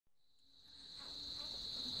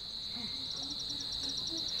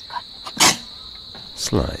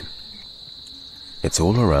Slime. It's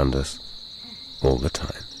all around us, all the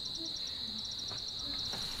time.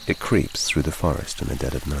 It creeps through the forest in the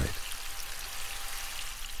dead of night.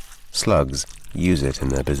 Slugs use it in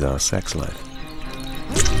their bizarre sex life.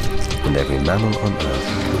 And every mammal on Earth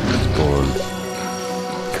is born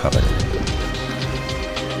covered in it.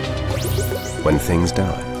 When things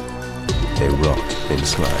die, they rot in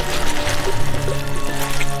slime.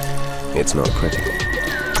 It's not critical,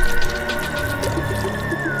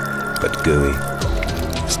 but gooey,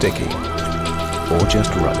 sticky, or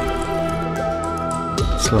just runny.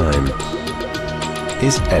 Slime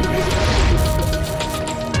is everything.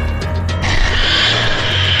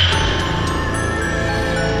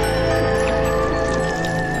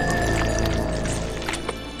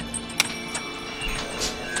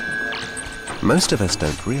 Most of us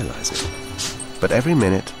don't realize it, but every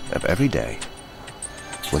minute of every day,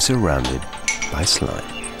 we're surrounded by slime.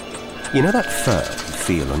 You know that fur you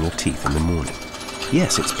feel on your teeth in the morning?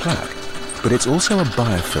 Yes, it's plaque, but it's also a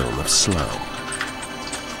biofilm of slime.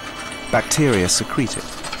 Bacteria secrete it,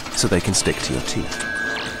 so they can stick to your teeth.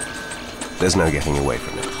 There's no getting away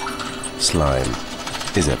from it. Slime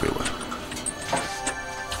is everywhere.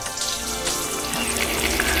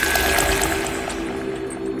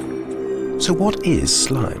 So what is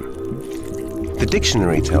slime? The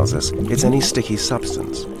dictionary tells us it's any sticky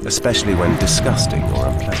substance, especially when disgusting or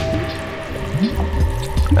unpleasant.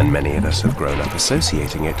 And many of us have grown up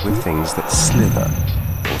associating it with things that slither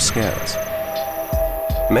or scare us.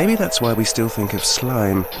 Maybe that's why we still think of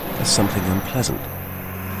slime as something unpleasant.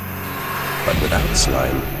 But without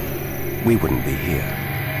slime, we wouldn't be here.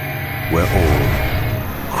 We're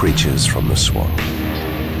all creatures from the swamp.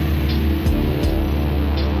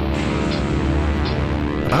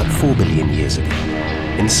 About 4 billion years ago,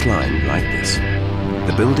 in slime like this,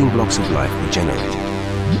 the building blocks of life were generated,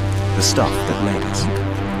 the stuff that made us.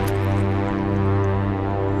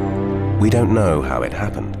 We don't know how it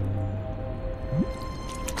happened.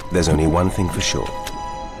 There's only one thing for sure.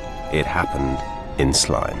 It happened in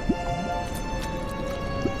slime.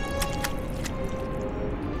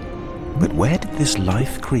 But where did this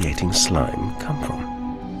life-creating slime come from?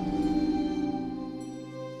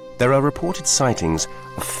 There are reported sightings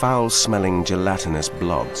of foul-smelling gelatinous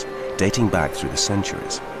blobs dating back through the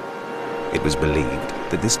centuries. It was believed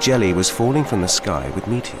that this jelly was falling from the sky with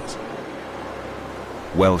meteors.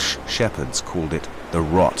 Welsh shepherds called it the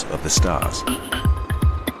rot of the stars.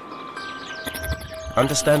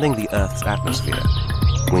 Understanding the Earth's atmosphere,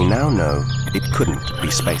 we now know it couldn't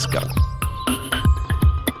be space gum.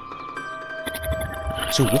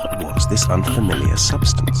 So what was this unfamiliar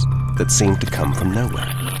substance that seemed to come from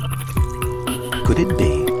nowhere? Could it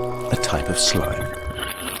be a type of slime?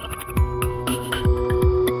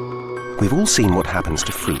 We've all seen what happens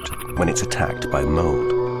to fruit when it's attacked by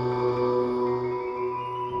mold.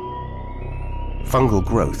 Fungal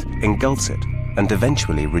growth engulfs it and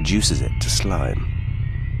eventually reduces it to slime.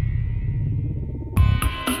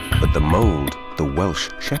 But the mold the Welsh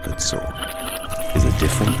shepherds saw is a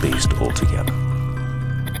different beast altogether.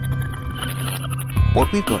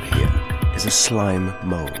 What we've got here is a slime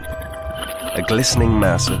mold. A glistening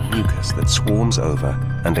mass of mucus that swarms over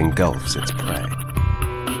and engulfs its prey.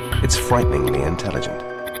 It's frighteningly intelligent.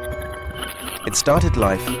 It started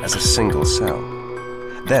life as a single cell.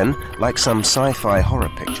 Then, like some sci-fi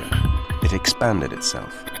horror picture, it expanded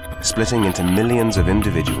itself, splitting into millions of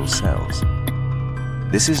individual cells.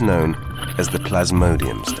 This is known as the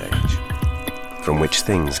plasmodium stage, from which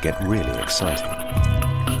things get really exciting.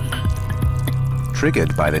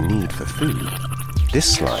 Triggered by the need for food,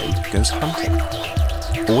 this slime goes hunting.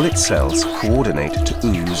 All its cells coordinate to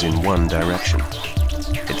ooze in one direction.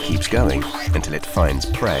 It keeps going until it finds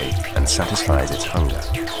prey and satisfies its hunger.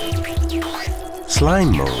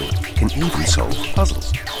 Slime mold can even solve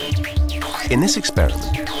puzzles. In this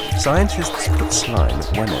experiment, scientists put slime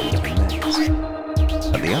at one end of a maze.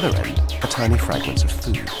 At the other end are tiny fragments of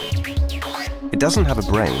food. It doesn't have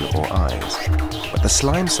a brain or eyes, but the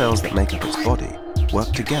slime cells that make up its body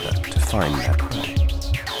work together to find their prey.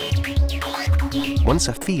 Once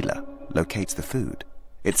a feeler locates the food,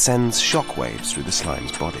 it sends shock waves through the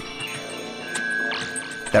slime's body.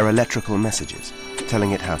 They're electrical messages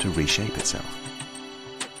telling it how to reshape itself.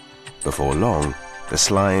 Before long, the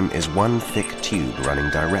slime is one thick tube running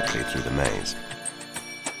directly through the maze.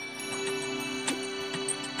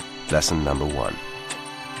 Lesson number 1.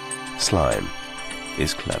 Slime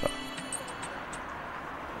is clever.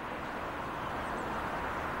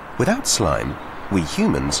 Without slime, we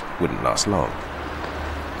humans wouldn't last long.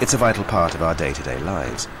 It's a vital part of our day-to-day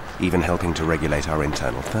lives, even helping to regulate our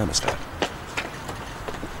internal thermostat.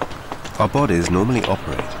 Our bodies normally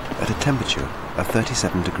operate at a temperature of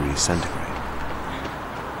 37 degrees centigrade.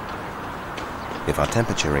 If our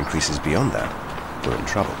temperature increases beyond that, we're in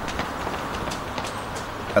trouble.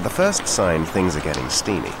 At the first sign things are getting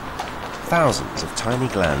steamy, thousands of tiny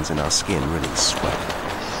glands in our skin release sweat.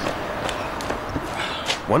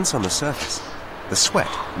 Once on the surface, the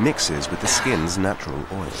sweat mixes with the skin's natural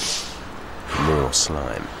oils. More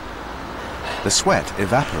slime. The sweat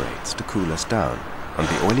evaporates to cool us down, and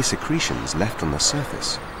the oily secretions left on the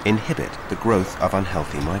surface inhibit the growth of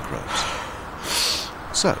unhealthy microbes.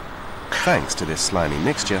 So, thanks to this slimy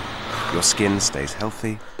mixture, your skin stays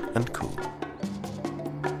healthy and cool.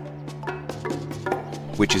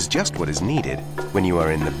 Which is just what is needed when you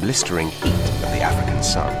are in the blistering heat of the African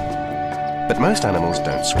sun. But most animals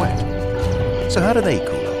don't sweat. So how do they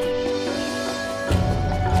cool off?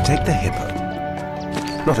 Take the hippo.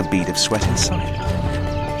 Not a bead of sweat in sight,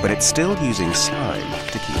 but it's still using slime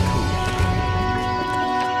to keep cool.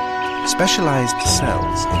 Specialized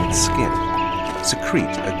cells in its skin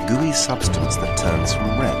secrete a gooey substance that turns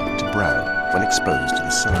from red to brown when exposed to the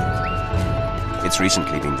sun. It's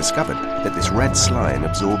recently been discovered that this red slime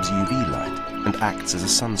absorbs UV light and acts as a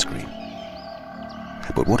sunscreen.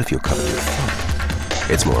 But what if you're covered with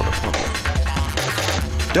fur? It's more of a problem.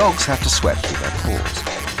 Dogs have to sweat through their pores.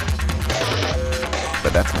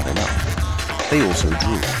 But that's not enough. They also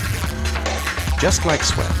drool. Just like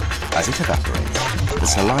sweat, as it evaporates, the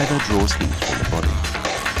saliva draws heat from the body.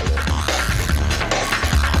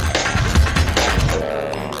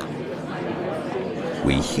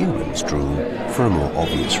 We humans drool for a more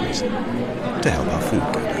obvious reason, to help our food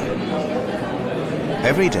go down.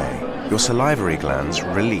 Every day, your salivary glands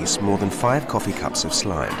release more than 5 coffee cups of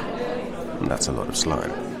slime. And that's a lot of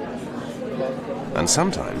slime. And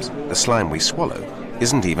sometimes, the slime we swallow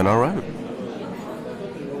isn't even our own.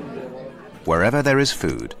 Wherever there is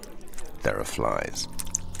food, there are flies.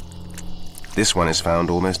 This one is found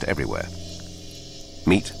almost everywhere.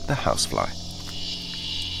 Meet the housefly.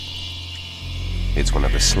 It's one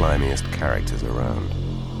of the slimiest characters around.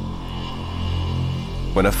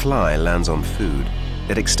 When a fly lands on food,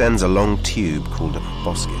 it extends a long tube called a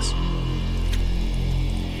proboscis.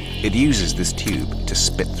 It uses this tube to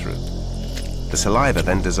spit through. The saliva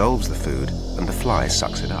then dissolves the food, and the fly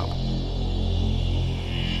sucks it up.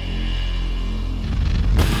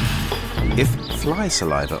 If fly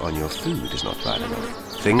saliva on your food is not bad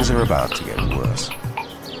enough, things are about to get worse.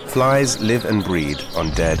 Flies live and breed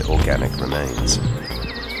on dead organic remains.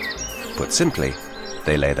 Put simply,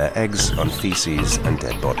 they lay their eggs on feces and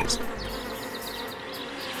dead bodies.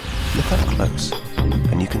 Look up close,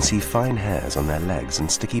 and you can see fine hairs on their legs and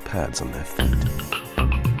sticky pads on their feet.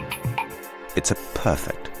 It's a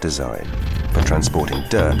perfect design for transporting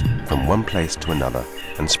dirt from one place to another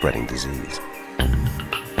and spreading disease.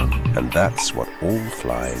 And that's what all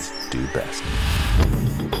flies do best.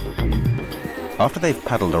 After they've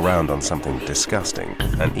paddled around on something disgusting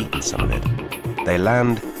and eaten some of it, they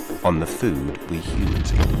land on the food we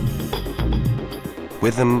humans eat.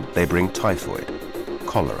 With them, they bring typhoid,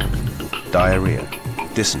 cholera, diarrhea,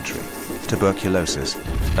 dysentery, tuberculosis,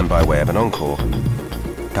 and by way of an encore,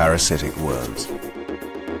 parasitic worms.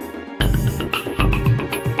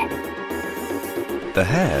 The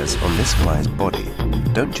hairs on this fly's body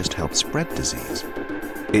don't just help spread disease,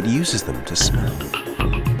 it uses them to smell.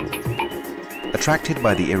 Attracted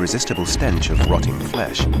by the irresistible stench of rotting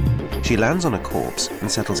flesh, she lands on a corpse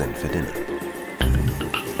and settles in for dinner.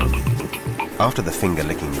 After the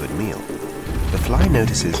finger-licking good meal, the fly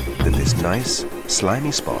notices that this nice,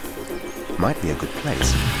 slimy spot might be a good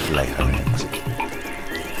place to lay her eggs.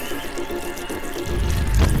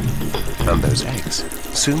 And those eggs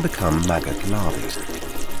soon become maggot larvae,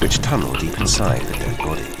 which tunnel deep inside the dead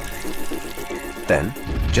body. Then,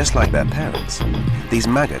 just like their parents, these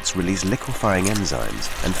maggots release liquefying enzymes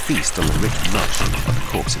and feast on the rich mush of the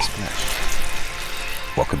corpse's flesh.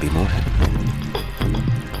 What could be more heavenly?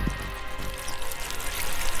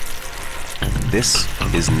 This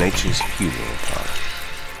is nature's funeral parlor.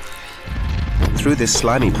 Through this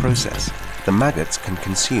slimy process, the maggots can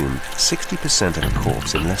consume 60% of a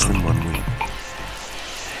corpse in less than 1 week.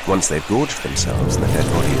 Once they've gorged themselves and the dead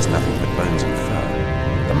body is nothing but bones and fur,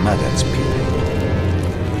 the maggots pupate.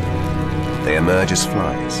 They emerge as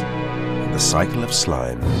flies, and the cycle of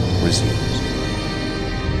slime resumes.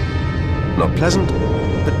 Not pleasant,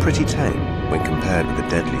 but pretty tame when compared with the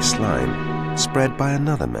deadly slime spread by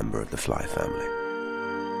another member of the fly family.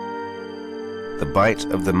 The bite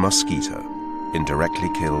of the mosquito indirectly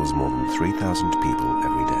kills more than 3,000 people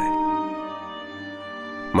every day.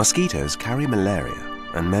 Mosquitoes carry malaria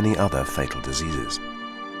and many other fatal diseases.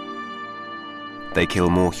 They kill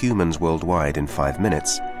more humans worldwide in 5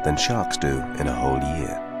 minutes than sharks do in a whole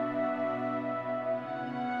year.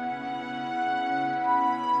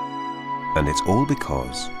 And it's all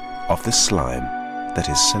because of the slime that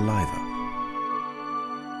is saliva.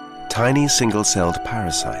 Tiny single-celled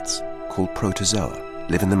parasites called protozoa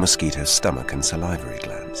live in the mosquito's stomach and salivary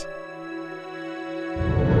glands.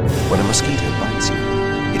 When a mosquito bites you,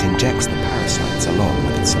 it injects the parasites along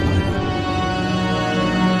with its saliva.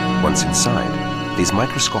 Once inside, these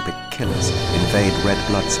microscopic killers invade red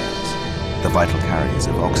blood cells, the vital carriers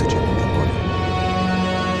of oxygen in your body.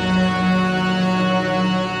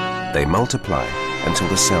 They multiply until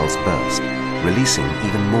the cells burst, releasing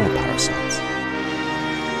even more parasites.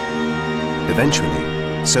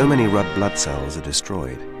 Eventually, so many red blood cells are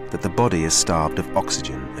destroyed that the body is starved of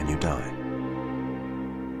oxygen and you die.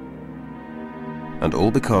 And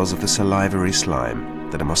all because of the salivary slime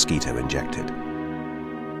that a mosquito injected.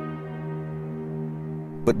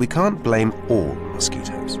 But we can't blame all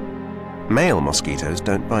mosquitoes. Male mosquitoes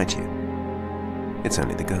don't bite you. It's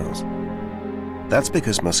only the girls. That's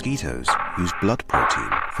because mosquitoes use blood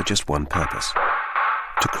protein for just one purpose: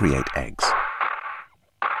 to create eggs.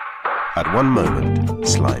 At one moment,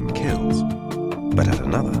 slime kills, but at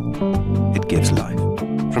another, it gives life.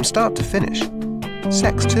 From start to finish,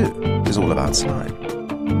 sex too is all about slime.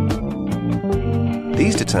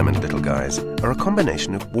 These determined little guys are a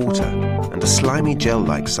combination of water and a slimy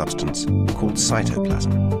gel-like substance called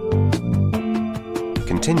cytoplasm.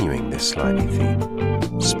 Continuing this slimy theme,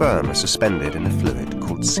 sperm are suspended in a fluid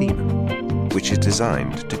called semen, which is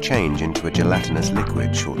designed to change into a gelatinous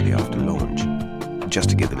liquid shortly after launch, just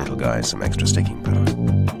to give the little guys some extra sticking power.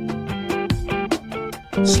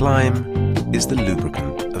 Slime is the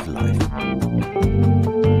lubricant of life.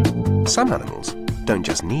 Some animals don't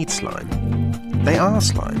just need slime, they are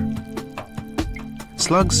slime.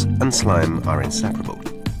 Slugs and slime are inseparable.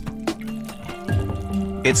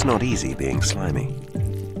 It's not easy being slimy.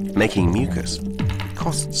 Making mucus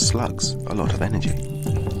costs slugs a lot of energy.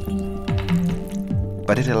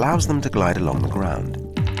 But it allows them to glide along the ground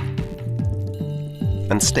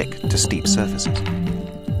and stick to steep surfaces.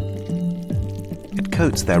 It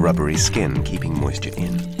coats their rubbery skin, keeping moisture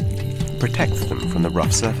in, protects them from the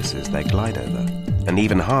rough surfaces they glide over, and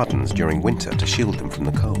even hardens during winter to shield them from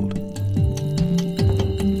the cold.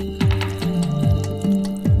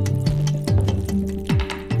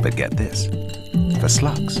 But get this, for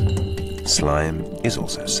slugs, slime is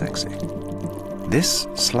also sexy. This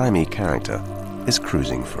slimy character is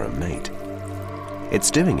cruising for a mate. It's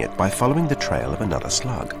doing it by following the trail of another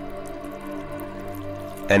slug.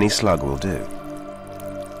 Any slug will do.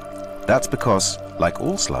 That's because, like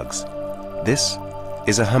all slugs, this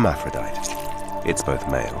is a hermaphrodite. It's both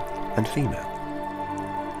male and female.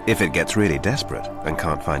 If it gets really desperate and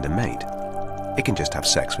can't find a mate, it can just have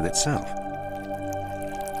sex with itself.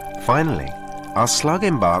 Finally, our slug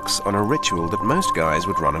embarks on a ritual that most guys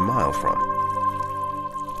would run a mile from: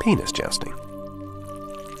 penis jousting.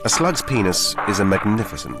 A slug's penis is a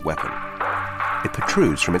magnificent weapon. It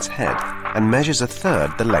protrudes from its head and measures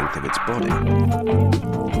 1/3 the length of its body.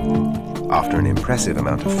 After an impressive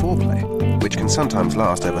amount of foreplay, which can sometimes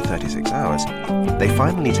last over 36 hours, they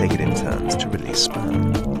finally take it in turns to release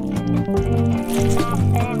sperm.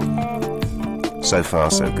 So far,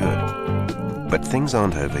 so good. But things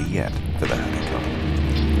aren't over yet for the happy couple.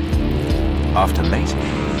 After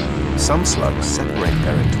mating, some slugs separate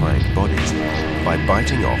their entwined bodies by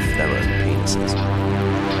biting off their own penises.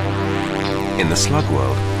 In the slug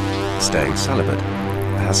world, staying celibate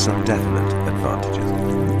has some definite advantages.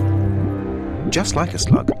 Just like a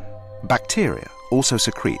slug, bacteria also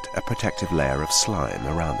secrete a protective layer of slime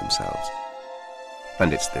around themselves.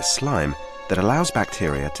 And it's this slime that allows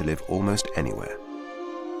bacteria to live almost anywhere,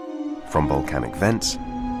 from volcanic vents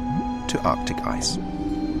to Arctic ice.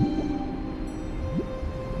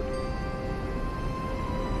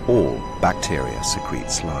 All bacteria secrete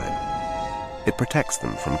slime. It protects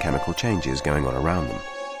them from chemical changes going on around them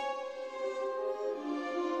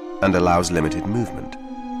and allows limited movement,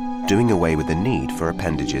 doing away with the need for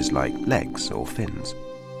appendages like legs or fins.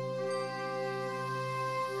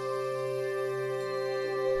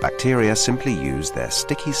 Bacteria simply use their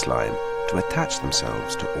sticky slime to attach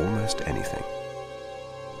themselves to almost anything.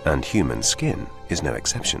 And human skin is no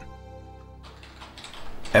exception.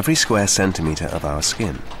 Every square centimeter of our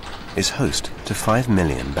skin is host to 5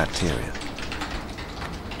 million bacteria.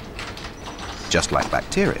 Just like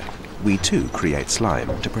bacteria, we too create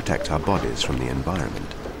slime to protect our bodies from the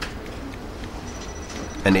environment.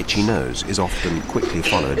 An itchy nose is often quickly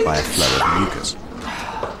followed by a flow of mucus.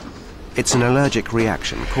 It's an allergic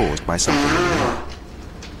reaction caused by something in the air.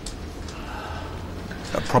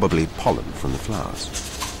 probably pollen from the flowers.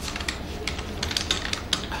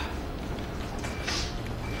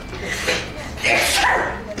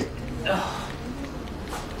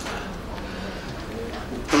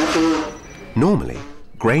 Normally,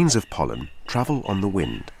 grains of pollen travel on the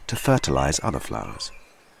wind to fertilize other flowers.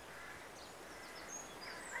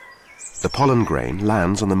 The pollen grain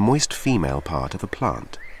lands on the moist female part of a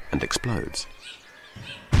plant and explodes.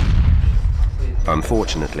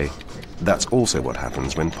 Unfortunately, that's also what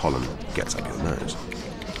happens when pollen gets up your nose.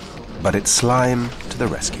 But it's slime to the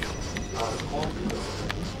rescue.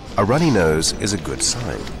 A runny nose is a good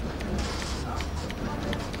sign.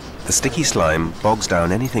 The sticky slime bogs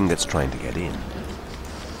down anything that's trying to get in.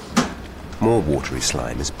 More watery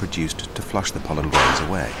slime is produced to flush the pollen grains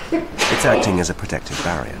away. It's acting as a protective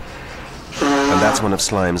barrier. And that's one of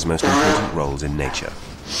slime's most important roles in nature: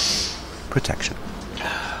 protection.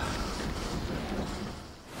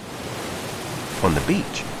 On the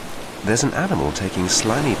beach, there's an animal taking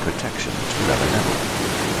slimy protection to another level,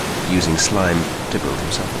 using slime to build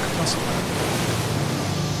himself a castle.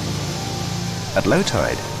 At low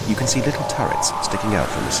tide, you can see little turrets sticking out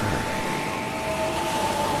from the sand.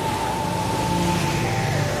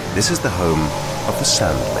 This is the home of the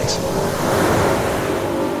sand mason.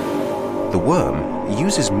 The worm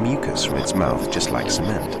uses mucus from its mouth just like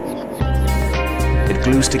cement. It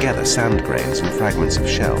glues together sand grains and fragments of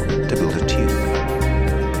shell to build a tube.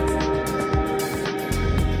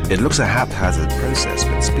 It looks a haphazard process,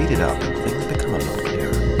 but speed it up and things become a lot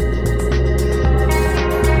clearer.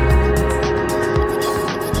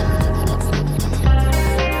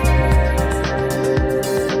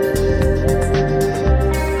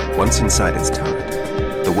 Once inside its turret,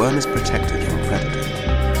 the worm is protected from predators.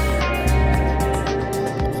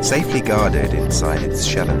 Safely guarded inside its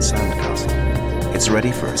shell and sandcastle, it's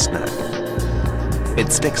ready for a snack.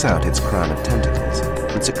 It sticks out its crown of tentacles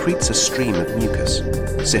and secretes a stream of mucus,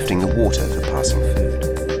 sifting the water for passing food.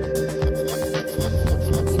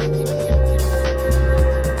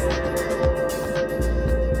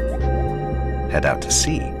 Head out to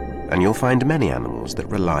sea, and you'll find many animals that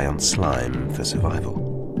rely on slime for survival.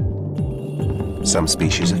 Some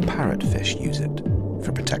species of parrotfish use it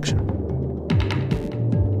for protection.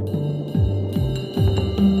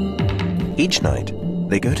 Each night,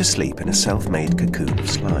 they go to sleep in a self-made cocoon of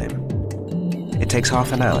slime. It takes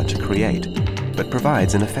half an hour to create, but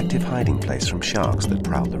provides an effective hiding place from sharks that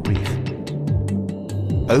prowl the reef.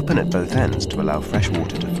 Open at both ends to allow fresh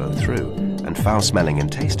water to flow through, and foul-smelling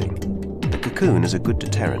and tasting, the cocoon is a good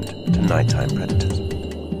deterrent to nighttime predators.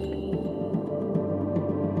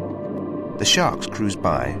 The sharks cruise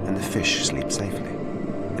by and the fish sleep safely,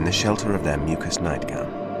 in the shelter of their mucus nightgown.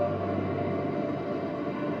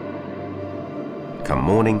 Come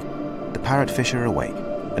morning, the parrotfish are awake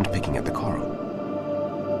and picking at the coral.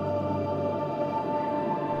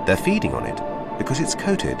 They're feeding on it because it's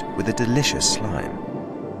coated with a delicious slime.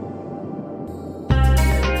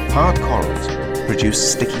 Hard corals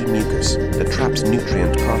produce sticky mucus that traps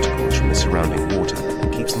nutrient particles from the surrounding water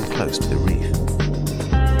and keeps them close to the reef.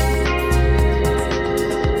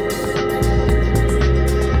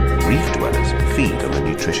 Reef dwellers feed on the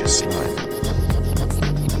nutritious slime.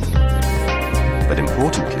 But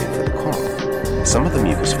importantly for the coral, some of the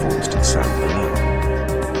mucus falls to the sand below,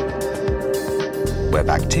 where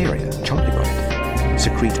bacteria, chomping on it,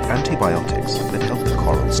 secrete antibiotics that help the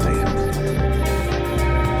coral stay healthy.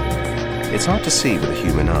 It's hard to see with the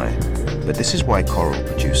human eye, but this is why coral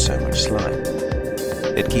produce so much slime.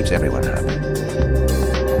 It keeps everyone happy.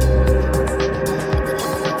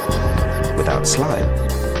 Without slime,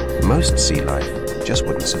 most sea life just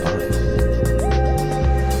wouldn't survive.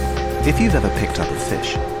 If you've ever picked up a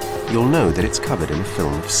fish, you'll know that it's covered in a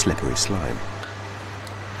film of slippery slime.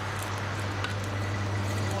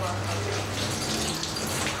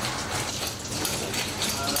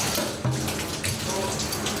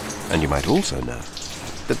 And you might also know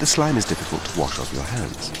that the slime is difficult to wash off your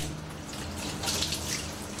hands.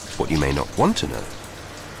 What you may not want to know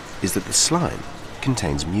is that the slime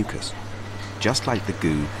contains mucus, just like the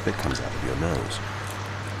goo that comes out of your nose.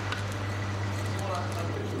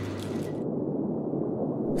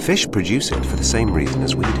 Fish produce it for the same reason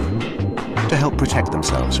as we do, to help protect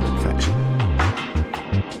themselves from infection.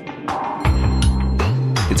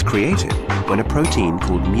 It's created when a protein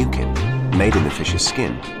called mucin, made in the fish's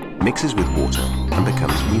skin, mixes with water and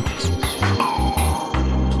becomes mucus.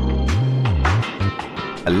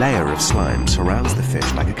 A layer of slime surrounds the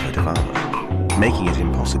fish like a coat of armor, making it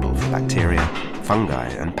impossible for bacteria, fungi,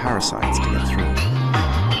 and parasites to get through.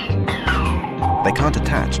 They can't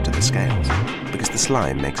attach to the scales because the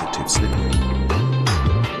slime makes it too slippery.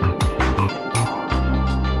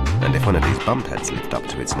 If one of these bump heads lived up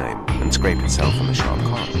to its name and scraped itself on the sharp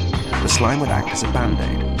coral, the slime would act as a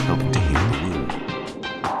band-aid, helping to heal the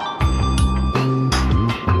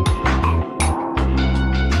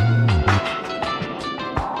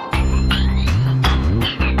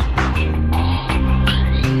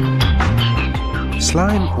wound.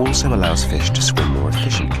 Slime also allows fish to swim more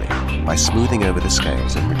efficiently by smoothing over the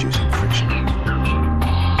scales and reducing friction.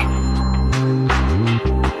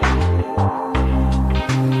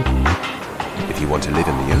 If you want to live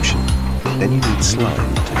in the ocean, then you need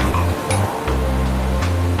slime to live.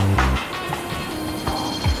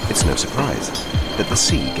 It's no surprise that the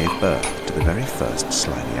sea gave birth to the very first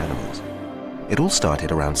slimy animals. It all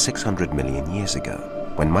started around 600 million years ago,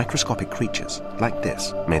 when microscopic creatures like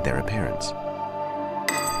this made their appearance.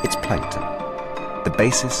 It's plankton, the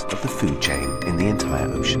basis of the food chain in the entire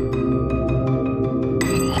ocean.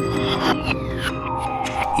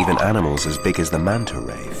 Even animals as big as the manta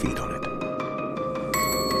ray feed on it.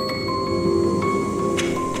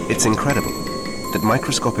 It's incredible that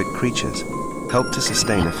microscopic creatures help to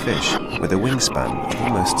sustain a fish with a wingspan of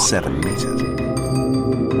almost 7 meters.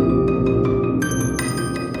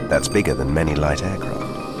 That's bigger than many light aircraft.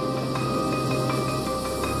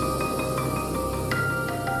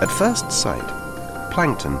 At first sight,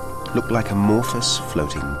 plankton look like amorphous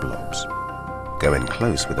floating blobs. Go in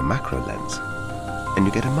close with a macro lens, and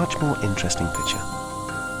you get a much more interesting picture.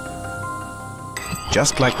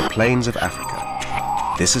 Just like the plains of Africa,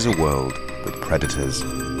 this is a world with predators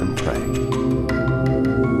and prey.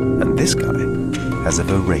 And this guy has a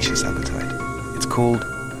voracious appetite. It's called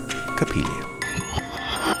Copelia.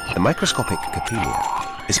 The microscopic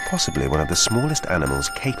Copelia is possibly one of the smallest animals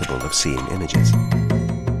capable of seeing images.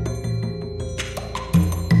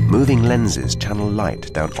 Moving lenses channel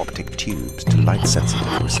light down optic tubes to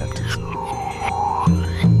light-sensitive receptors,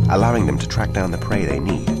 allowing them to track down the prey they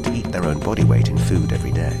need to eat their own body weight in food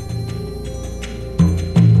every day.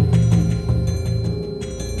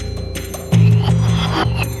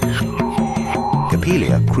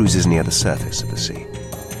 Copelia cruises near the surface of the sea.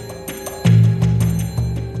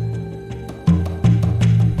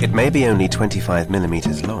 It may be only 25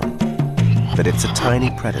 millimeters long, but it's a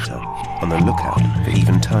tiny predator on the lookout for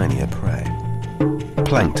even tinier prey.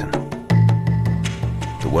 Plankton.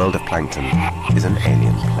 The world of plankton is an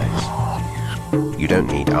alien place. You don't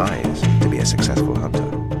need eyes to be a successful hunter.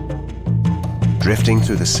 Drifting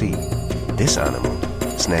through the sea, this animal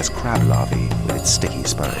snares crab larvae with its sticky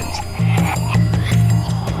spines.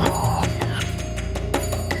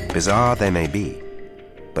 Bizarre they may be,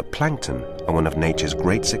 but plankton are one of nature's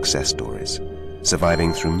great success stories,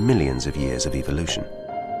 surviving through millions of years of evolution.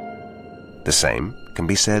 The same can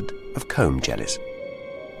be said of comb jellies.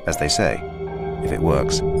 As they say, if it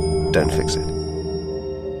works, don't fix it.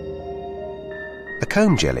 A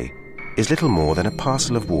comb jelly is little more than a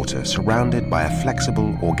parcel of water surrounded by a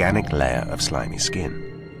flexible, organic layer of slimy skin.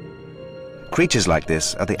 Creatures like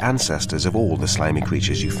this are the ancestors of all the slimy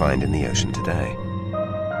creatures you find in the ocean today.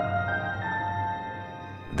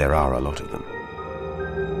 There are a lot of them.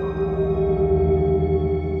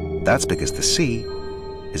 That's because the sea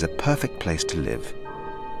is a perfect place to live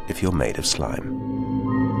if you're made of slime.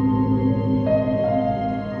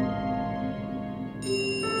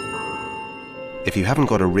 If you haven't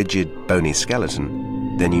got a rigid, bony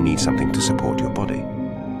skeleton, then you need something to support your body.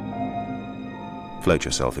 Float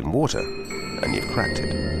yourself in water, and you've cracked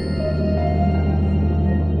it.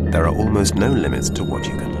 There are almost no limits to what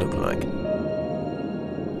you can look like.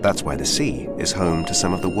 That's why the sea is home to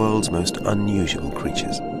some of the world's most unusual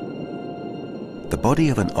creatures. The body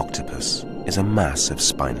of an octopus is a mass of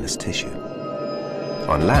spineless tissue.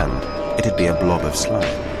 On land, it'd be a blob of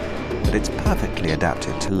slime, but it's perfectly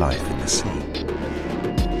adapted to life in the sea.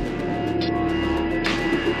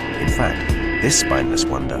 In fact, this spineless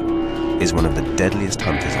wonder is one of the deadliest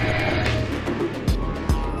hunters on the planet.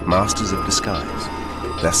 Masters of disguise,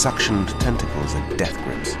 their suctioned tentacles are death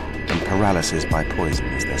grips, and paralysis by poison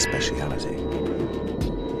is their speciality.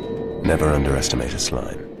 Never underestimate a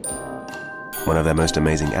slime. One of their most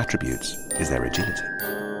amazing attributes is their agility.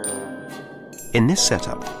 In this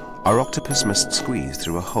setup, our octopus must squeeze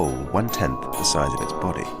through a hole 1/10 the size of its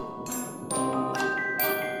body.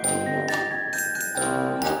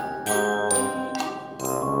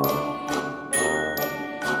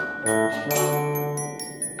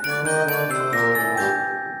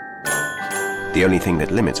 The only thing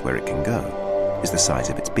that limits where it can go is the size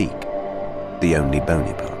of its beak, the only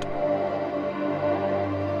bony part.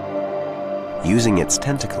 Using its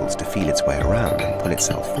tentacles to feel its way around and pull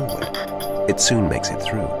itself forward, it soon makes it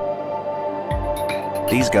through.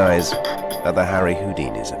 These guys are the Harry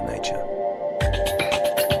Houdinis of nature.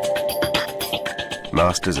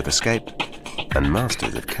 masters of escape and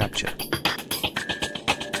masters of capture.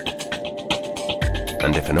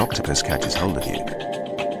 And if an octopus catches hold of you,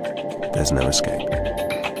 there's no escape.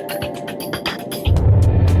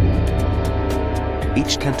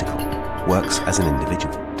 Each tentacle works as an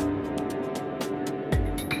individual,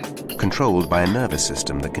 controlled by a nervous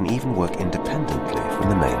system that can even work independently from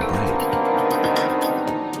the main brain.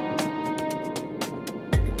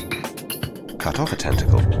 Cut off a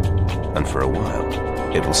tentacle, and for a while,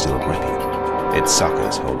 it will still grip you. Its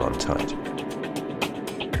suckers hold on tight.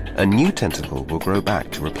 A new tentacle will grow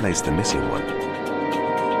back to replace the missing one.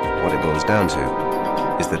 What it boils down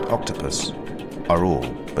to is that octopus are all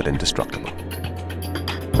but indestructible.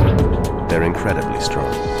 They're incredibly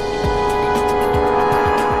strong.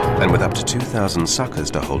 And with up to 2,000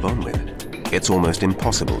 suckers to hold on with, it's almost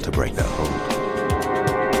impossible to break their hold.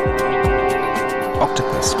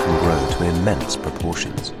 Octopus can grow to immense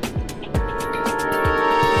proportions.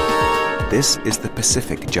 This is the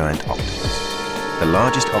Pacific giant octopus, the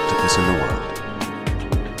largest octopus in the world.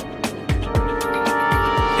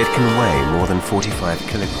 It can weigh more than 45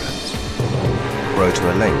 kilograms, grow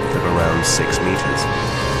to a length of around 6 meters,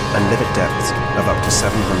 and live at depths of up to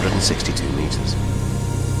 762 meters.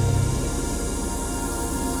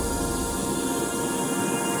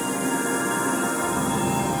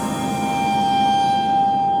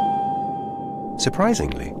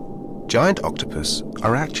 Surprisingly, giant octopus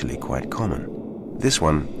are actually quite common. This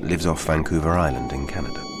one lives off Vancouver Island in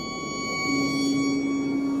Canada.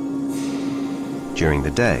 During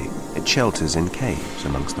the day, it shelters in caves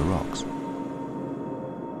amongst the rocks.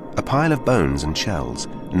 A pile of bones and shells,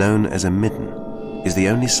 known as a midden, is the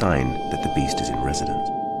only sign that the beast is in residence.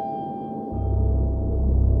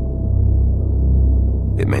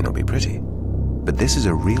 It may not be pretty, but this is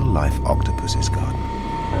a real-life octopus's garden.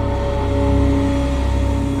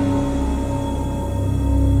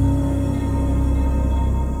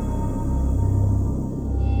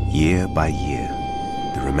 Year by year,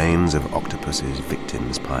 the remains of octopus's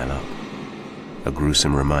victims pile up, a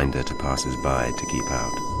gruesome reminder to passers-by to keep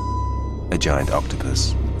out. A giant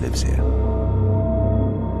octopus lives here.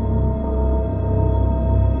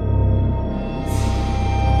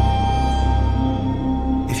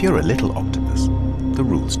 If you're a little octopus, the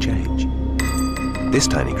rules change. This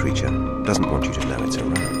tiny creature doesn't want you to know it's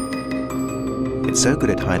around. It's so good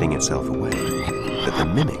at hiding itself away that the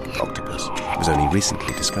mimic octopus was only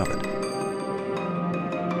recently discovered.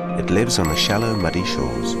 It lives on the shallow, muddy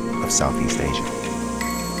shores of Southeast Asia.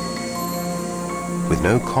 With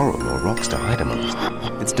no coral or rocks to hide amongst,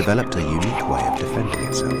 it's developed a unique way of defending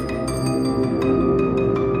itself.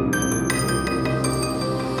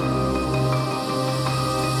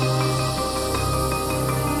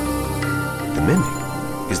 The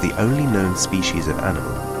mimic is the only known species of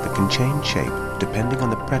animal that can change shape depending on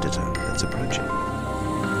the predator that's approaching.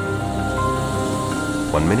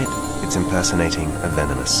 One minute, it's impersonating a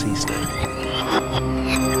venomous sea snake.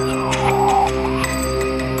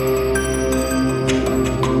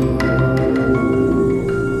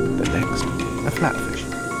 The next, a flatfish.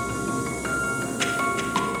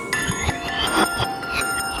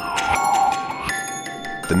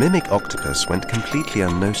 The mimic octopus went completely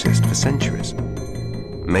unnoticed for centuries.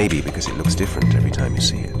 Maybe because it looks different every time you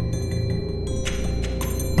see it.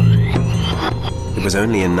 It was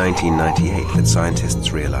only in 1998 that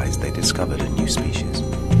scientists realized they discovered a new species.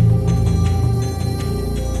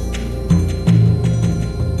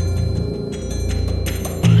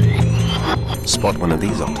 Spot one of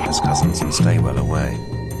these octopus cousins and stay well away.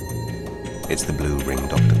 It's the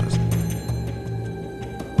blue-ringed octopus,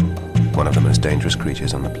 one of the most dangerous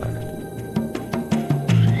creatures on the planet.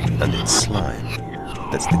 And it's slime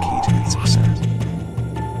that's the key to its success.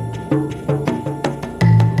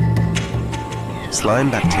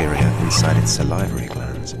 Slime bacteria inside its salivary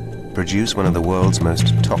glands produce one of the world's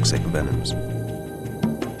most toxic venoms.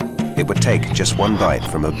 It would take just one bite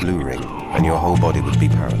from a blue ring and your whole body would be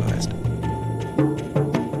paralyzed.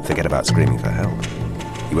 Forget about screaming for help.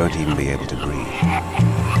 You won't even be able to breathe.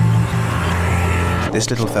 This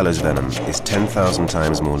little fellow's venom is 10,000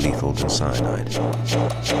 times more lethal than cyanide.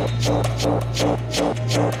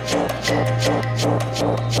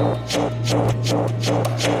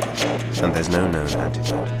 And there's no known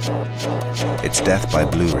antidote. It's death by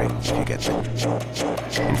blue ring if you get bitten.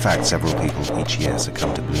 In fact, several people each year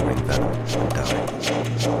succumb to blue ring venom and die.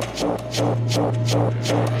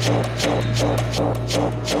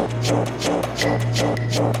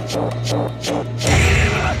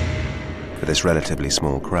 For this relatively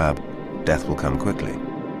small crab, death will come quickly.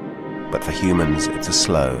 But for humans, it's a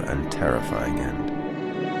slow and terrifying end.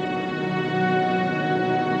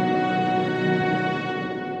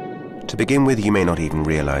 begin with, you may not even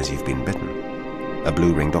realize you've been bitten. A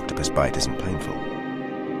blue-ringed octopus bite isn't painful.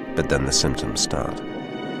 But then the symptoms start.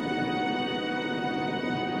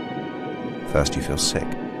 First, you feel sick.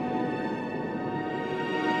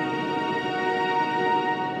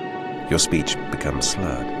 Your speech becomes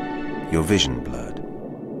slurred, your vision blurred.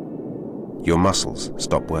 Your muscles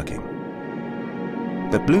stop working.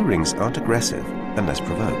 But blue rings aren't aggressive unless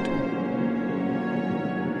provoked.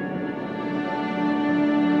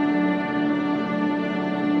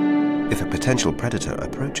 If a potential predator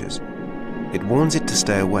approaches, it warns it to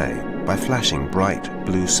stay away by flashing bright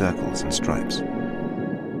blue circles and stripes.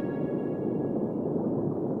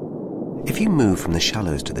 If you move from the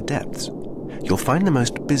shallows to the depths, you'll find the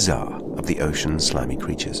most bizarre of the ocean's slimy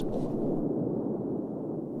creatures.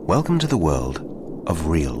 Welcome to the world of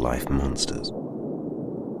real-life monsters.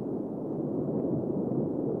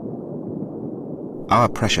 Our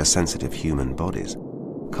pressure-sensitive human bodies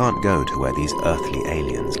can't go to where these earthly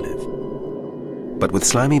aliens live. But with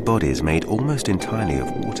slimy bodies made almost entirely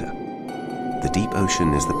of water, the deep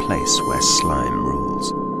ocean is the place where slime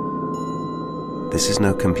rules. This is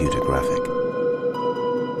no computer graphic.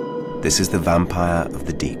 This is the vampire of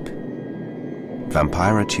the deep.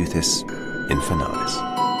 Vampira tuthis infinalis.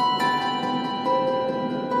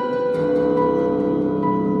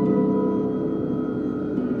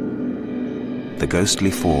 The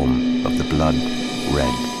ghostly form of the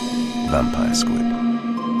blood-red vampire squid.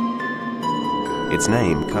 Its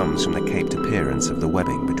name comes from the caped appearance of the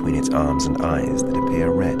webbing between its arms and eyes that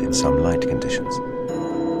appear red in some light conditions.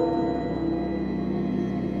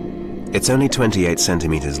 It's only 28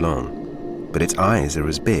 centimeters long, but its eyes are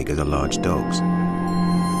as big as a large dog's.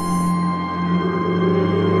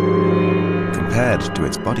 Compared to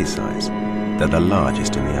its body size, they're the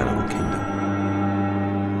largest in the animal kingdom.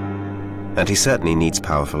 And he certainly needs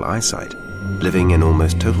powerful eyesight, living in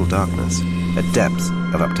almost total darkness at depths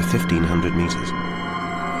of up to 1,500 meters.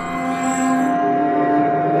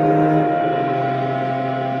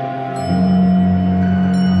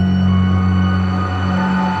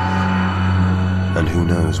 And who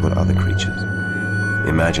knows what other creatures,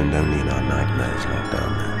 imagined only in our nightmares, lurk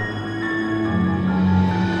down there.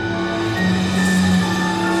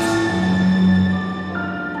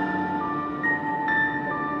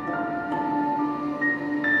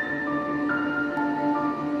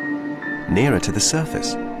 Nearer to the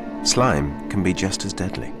surface, slime can be just as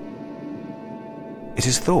deadly. It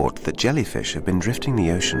is thought that jellyfish have been drifting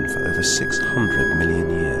the ocean for over 600 million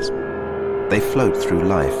years. They float through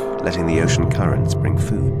life, letting the ocean currents bring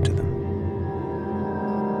food to them.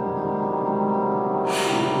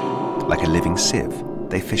 Like a living sieve,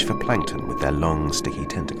 they fish for plankton with their long, sticky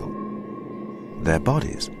tentacle. Their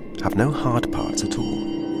bodies have no hard parts at all.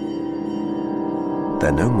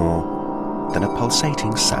 They're no more than a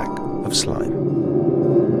pulsating sack of slime.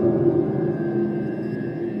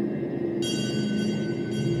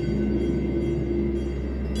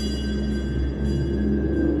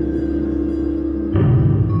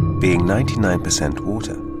 Being 99%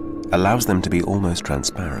 water allows them to be almost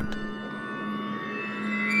transparent.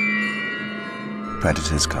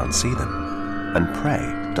 Predators can't see them, and prey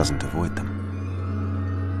doesn't avoid them.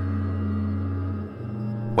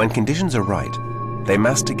 When conditions are right, they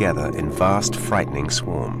mass together in vast, frightening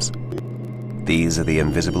swarms. These are the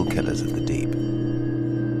invisible killers of the deep.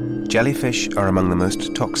 Jellyfish are among the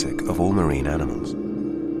most toxic of all marine animals.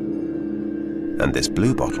 And this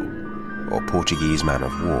bluebottle, or Portuguese man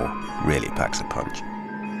of war, really packs a punch.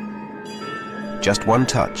 Just one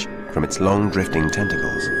touch from its long drifting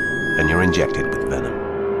tentacles, and you're injected with venom.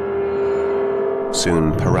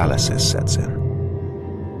 Soon paralysis sets in.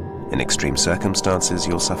 In extreme circumstances,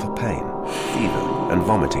 you'll suffer pain, fever, and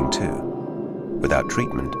vomiting too. Without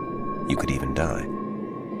treatment, you could even die.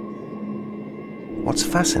 What's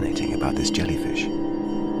fascinating about this jellyfish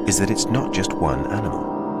is that it's not just one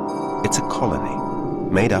animal. It's a colony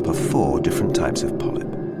made up of 4 different types of polyp.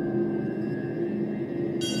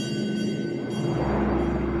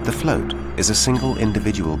 The float is a single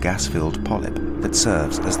individual gas-filled polyp that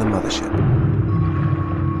serves as the mothership.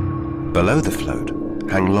 Below the float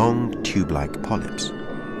hang long tube-like polyps,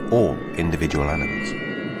 all individual animals.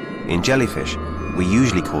 In jellyfish, we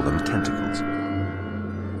usually call them tentacles.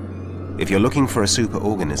 If you're looking for a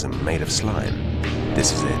superorganism made of slime,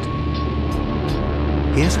 this is it.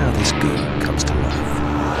 Here's how this goo comes to life.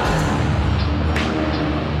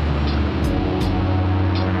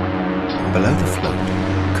 Below the float,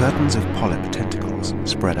 curtains of polyp tentacles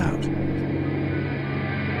spread out.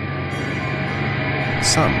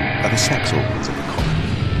 Some are the sex organs of the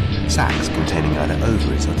colony, sacs containing either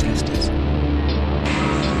ovaries or testes.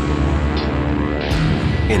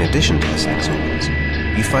 In addition to the sex organs,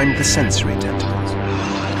 you find the sensory tentacles,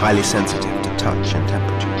 highly sensitive to touch and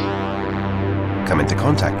temperature. Come into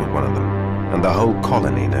contact with one of them, and the whole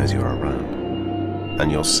colony knows you're around. And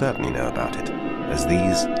you'll certainly know about it, as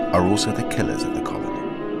these are also the killers of the colony.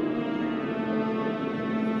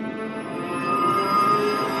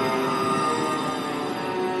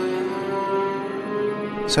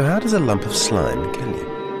 So how does a lump of slime kill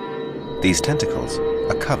you? These tentacles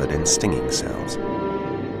are covered in stinging cells.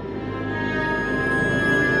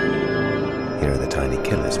 Here are the tiny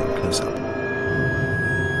killers in close-up.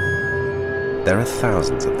 There are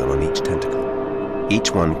thousands of them on each tentacle,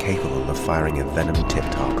 each one capable of firing a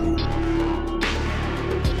venom-tipped harpoon.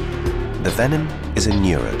 The venom is a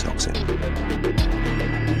neurotoxin.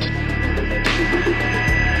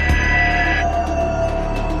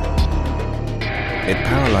 It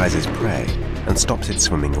paralyzes prey and stops it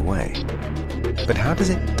swimming away. But how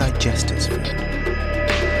does it digest its food?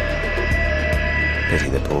 Pity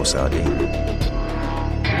the poor sardine.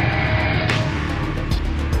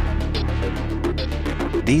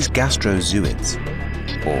 These gastrozooids,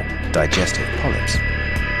 or digestive polyps,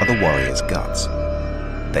 are the warrior's guts.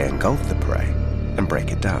 They engulf the prey and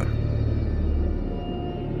break it down.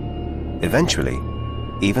 Eventually,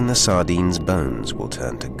 even the sardine's bones will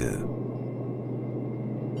turn to goo.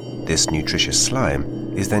 This nutritious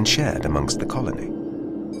slime is then shared amongst the colony.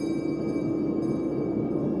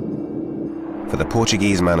 For the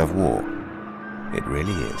Portuguese man of war, it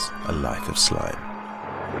really is a life of slime.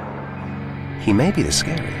 He may be the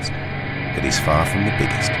scariest, but he's far from the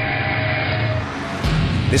biggest.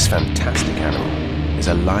 This fantastic animal is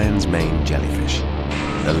a lion's mane jellyfish,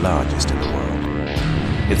 the largest in the world.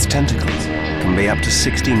 Its tentacles can be up to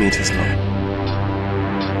 60 meters long.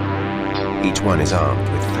 Each one is armed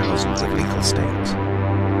with thousands of lethal stings.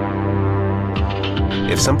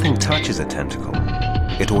 If something touches a tentacle,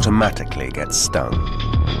 it automatically gets stung.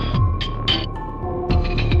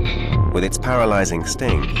 With its paralyzing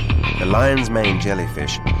sting, the lion's mane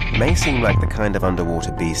jellyfish may seem like the kind of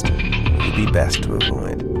underwater beast it would be best to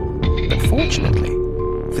avoid. But fortunately,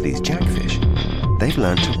 for these jackfish, they've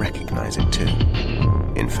learned to recognize it too.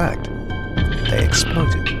 In fact, they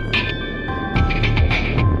exploit it.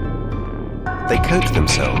 They coat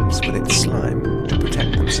themselves with its slime to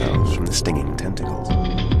protect themselves from the stinging tentacles.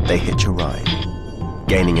 They hitch a ride,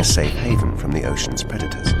 gaining a safe haven from the ocean's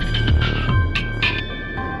predators.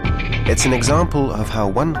 It's an example of how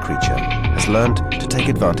one creature has learned to take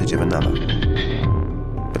advantage of another.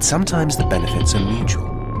 But sometimes the benefits are mutual.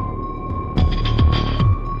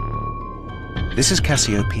 This is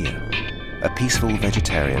Cassiopeia, a peaceful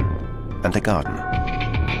vegetarian and a gardener.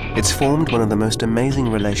 It's formed one of the most amazing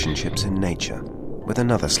relationships in nature with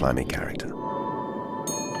another slimy character.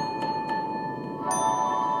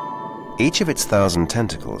 Each of its 1,000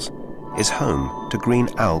 tentacles is home to green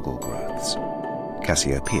algal growths.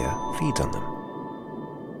 Cassiopeia feeds on them.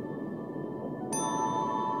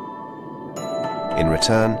 In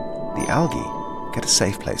return, the algae get a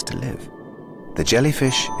safe place to live. The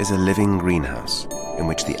jellyfish is a living greenhouse in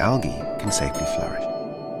which the algae can safely flourish.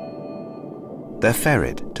 They're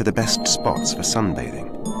ferried to the best spots for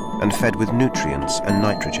sunbathing and fed with nutrients and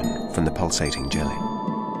nitrogen from the pulsating jelly.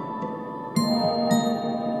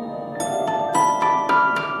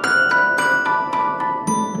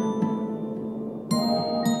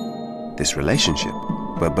 This relationship,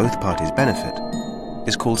 where both parties benefit,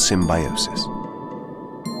 is called symbiosis.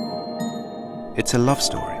 It's a love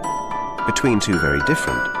story between two very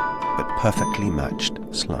different but perfectly matched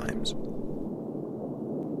slimes.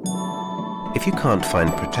 If you can't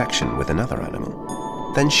find protection with another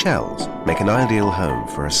animal, then shells make an ideal home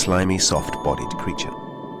for a slimy, soft-bodied creature.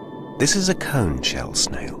 This is a cone shell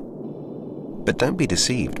snail. But don't be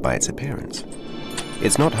deceived by its appearance.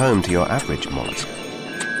 It's not home to your average mollusk.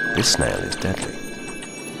 This snail is deadly.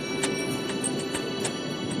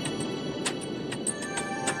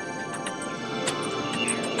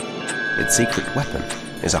 Its secret weapon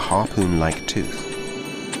is a harpoon-like tooth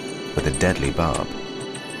with a deadly barb.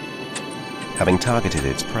 Having targeted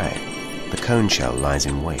its prey, the cone shell lies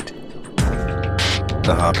in wait.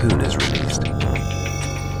 The harpoon is released.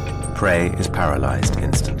 Prey is paralyzed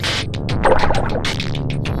instantly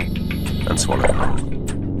and swallowed whole.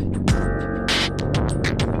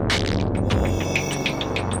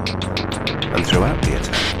 And throughout the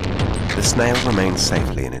attack, the snail remains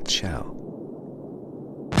safely in its shell.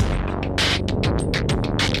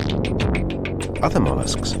 Other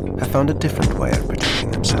mollusks have found a different way of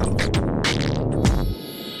protecting themselves.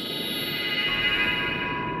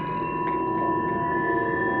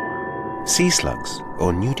 Sea slugs,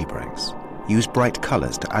 or nudibranchs, use bright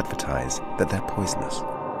colors to advertise that they're poisonous.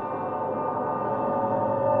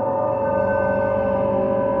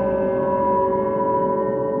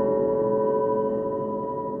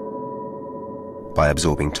 By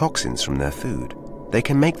absorbing toxins from their food, they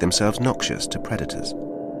can make themselves noxious to predators.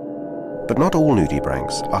 But not all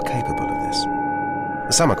nudibranchs are capable of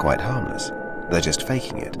this. Some are quite harmless. They're just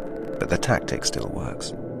faking it, but the tactic still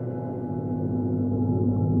works.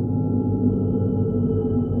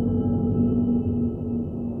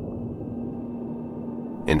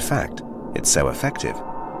 In fact, it's so effective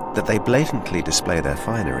that they blatantly display their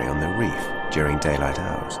finery on the reef during daylight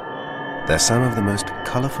hours. They're some of the most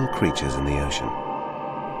colorful creatures in the ocean,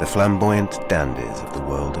 the flamboyant dandies of the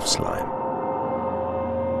world of slime.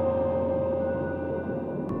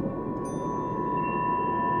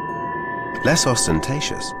 Less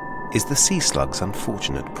ostentatious is the sea slug's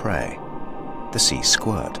unfortunate prey, the sea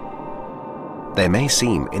squirt. They may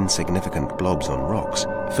seem insignificant blobs on rocks,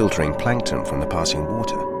 filtering plankton from the passing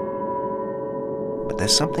water, but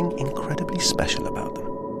there's something incredibly special about them.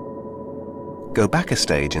 Go back a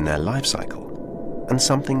stage in their life cycle, and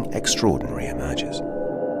something extraordinary emerges.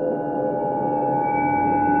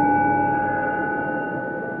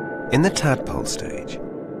 In the tadpole stage,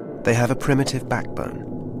 they have a primitive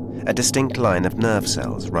backbone, a distinct line of nerve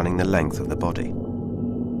cells running the length of the body.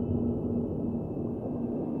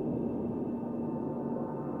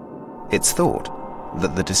 It's thought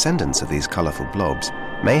that the descendants of these colorful blobs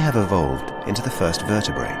may have evolved into the first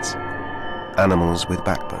vertebrates, animals with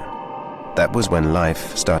backbone. That was when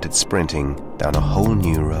life started sprinting down a whole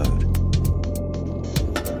new road.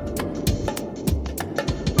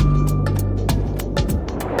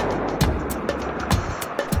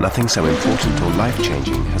 Nothing so important or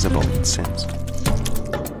life-changing has evolved since.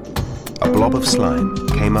 A blob of slime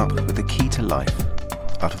came up with the key to life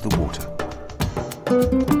out of the water.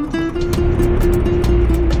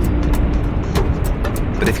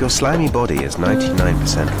 But if your slimy body is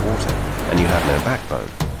 99% water and you have no backbone,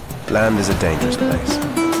 land is a dangerous place.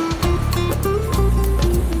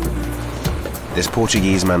 This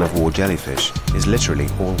Portuguese man-of-war jellyfish is literally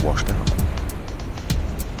all washed out.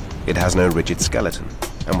 It has no rigid skeleton,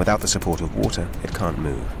 and without the support of water, it can't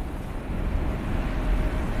move.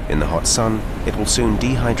 In the hot sun, it will soon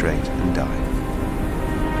dehydrate and die.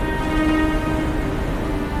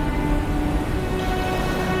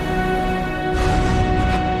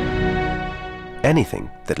 Anything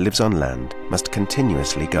that lives on land must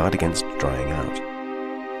continuously guard against drying out.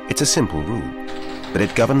 It's a simple rule, but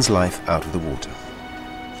it governs life out of the water.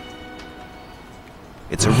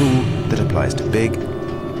 It's a rule that applies to big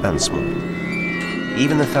and small.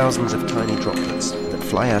 Even the thousands of tiny droplets that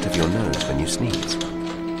fly out of your nose when you sneeze.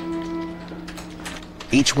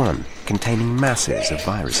 Each one containing masses of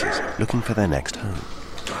viruses looking for their next home.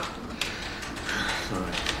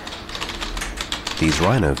 These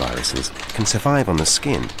rhinoviruses can survive on the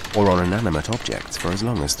skin or on inanimate objects for as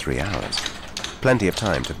long as 3 hours. Plenty of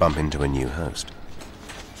time to bump into a new host.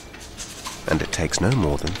 And it takes no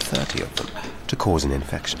more than 30 of them to cause an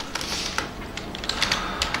infection.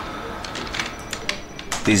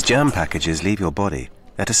 These germ packages leave your body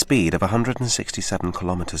at a speed of 167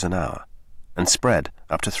 kilometers an hour and spread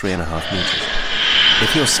up to 3.5 meters.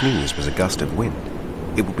 If your sneeze was a gust of wind,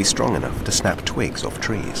 it would be strong enough to snap twigs off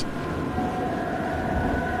trees.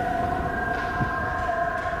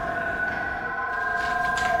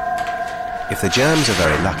 If the germs are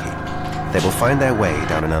very lucky, they will find their way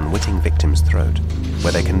down an unwitting victim's throat,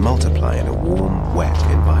 where they can multiply in a warm, wet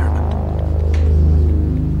environment.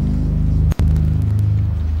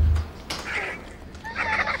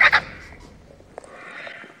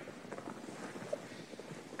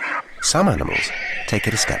 Some animals take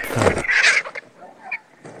it a step further.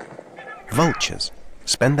 Vultures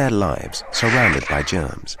spend their lives surrounded by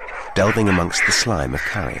germs, delving amongst the slime of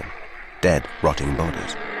carrion, dead, rotting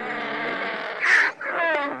bodies.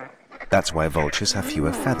 That's why vultures have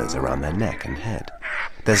fewer feathers around their neck and head.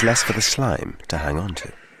 There's less for the slime to hang on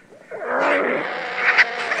to.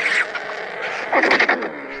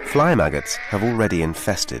 Fly maggots have already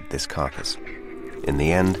infested this carcass. In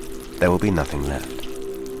the end, there will be nothing left.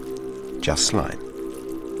 Just slime.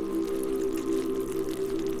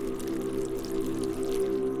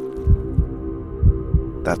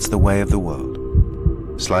 That's the way of the world.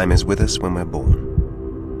 Slime is with us when we're born.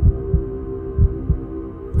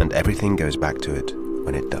 And everything goes back to it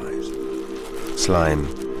when it dies. Slime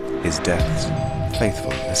is death's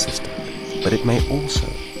faithful assistant, but it may also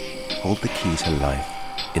hold the key to life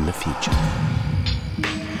in the future.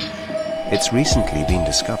 It's recently been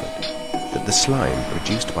discovered that the slime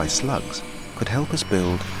produced by slugs could help us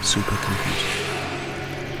build supercomputers.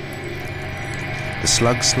 The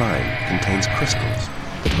slug slime contains crystals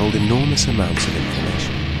that hold enormous amounts of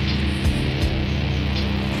information.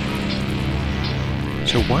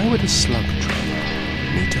 So why would a slug travel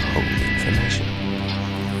need to hold information.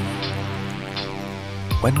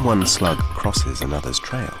 When one slug crosses another's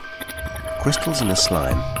trail, crystals in the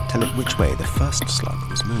slime tell it which way the first slug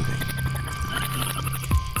was moving.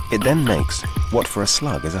 It then makes what for a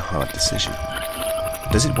slug is a hard decision.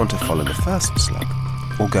 Does it want to follow the first slug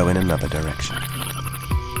or go in another direction?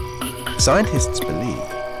 Scientists believe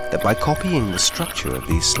that by copying the structure of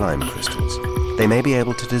these slime crystals, they may be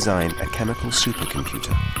able to design a chemical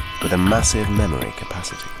supercomputer with a massive memory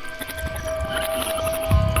capacity.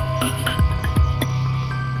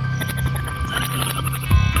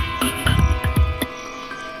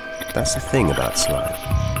 That's the thing about slime.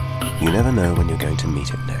 You never know when you're going to meet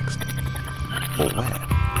it next, or where.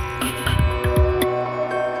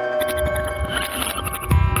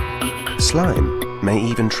 Slime may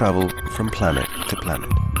even travel from planet to planet.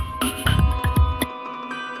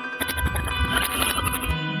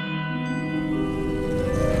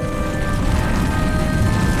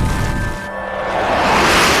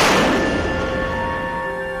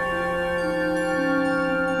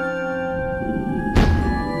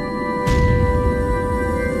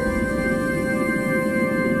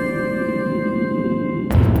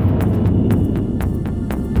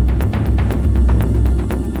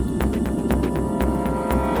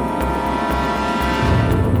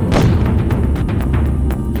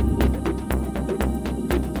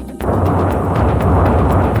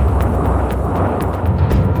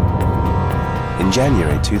 In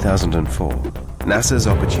January 2004, NASA's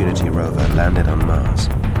Opportunity rover landed on Mars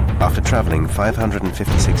after traveling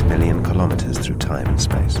 556 million kilometers through time and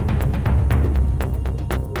space.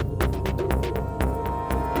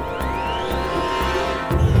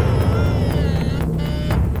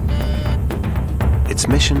 Its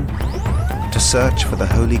mission? To search for the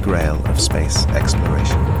holy grail of space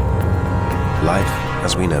exploration. Life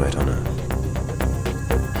as we know it on Earth.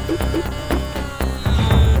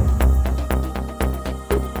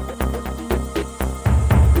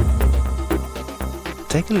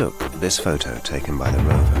 Take a look at this photo taken by the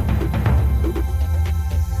rover.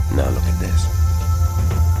 Now look at this.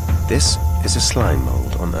 This is a slime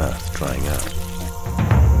mold on Earth drying out.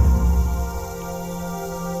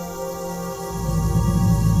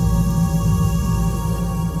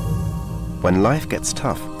 When life gets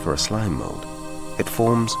tough for a slime mold, it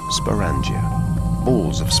forms sporangia,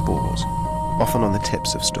 balls of spores, often on the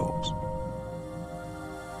tips of stalks.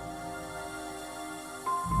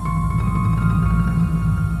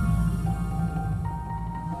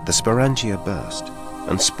 The sporangia burst,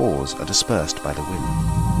 and spores are dispersed by the wind.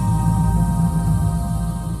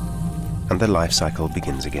 And the life cycle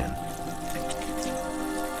begins again.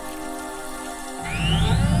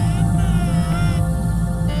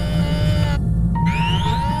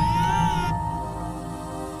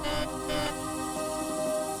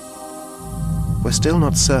 We're still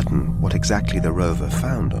not certain what exactly the rover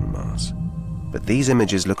found on Mars, but these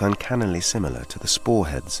images look uncannily similar to the spore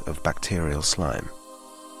heads of bacterial slime.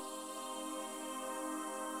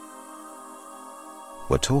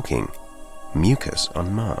 We're talking mucus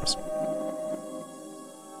on Mars.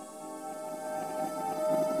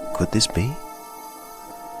 Could this be?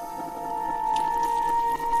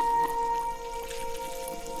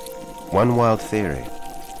 One wild theory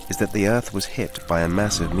is that the Earth was hit by a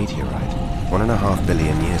massive meteorite 1.5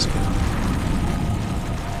 billion years ago.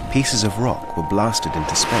 Pieces of rock were blasted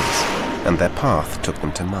into space, and their path took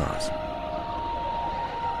them to Mars.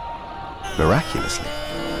 Miraculously,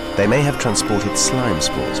 they may have transported slime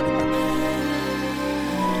spores with them.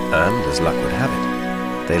 And, as luck would have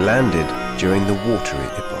it, they landed during the watery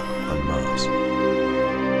epoch on Mars.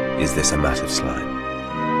 Is this a mat of slime?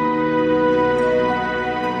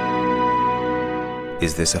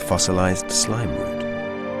 Is this a fossilized slime root?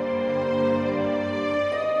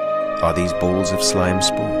 Are these balls of slime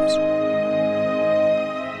spores?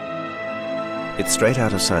 It's straight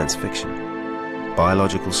out of science fiction.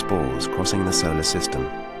 Biological spores crossing the solar system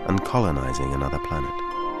and colonizing another planet.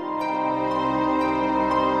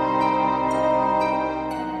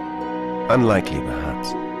 Unlikely,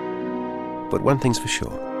 perhaps. But one thing's for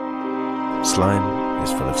sure. Slime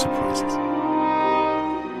is full of surprises.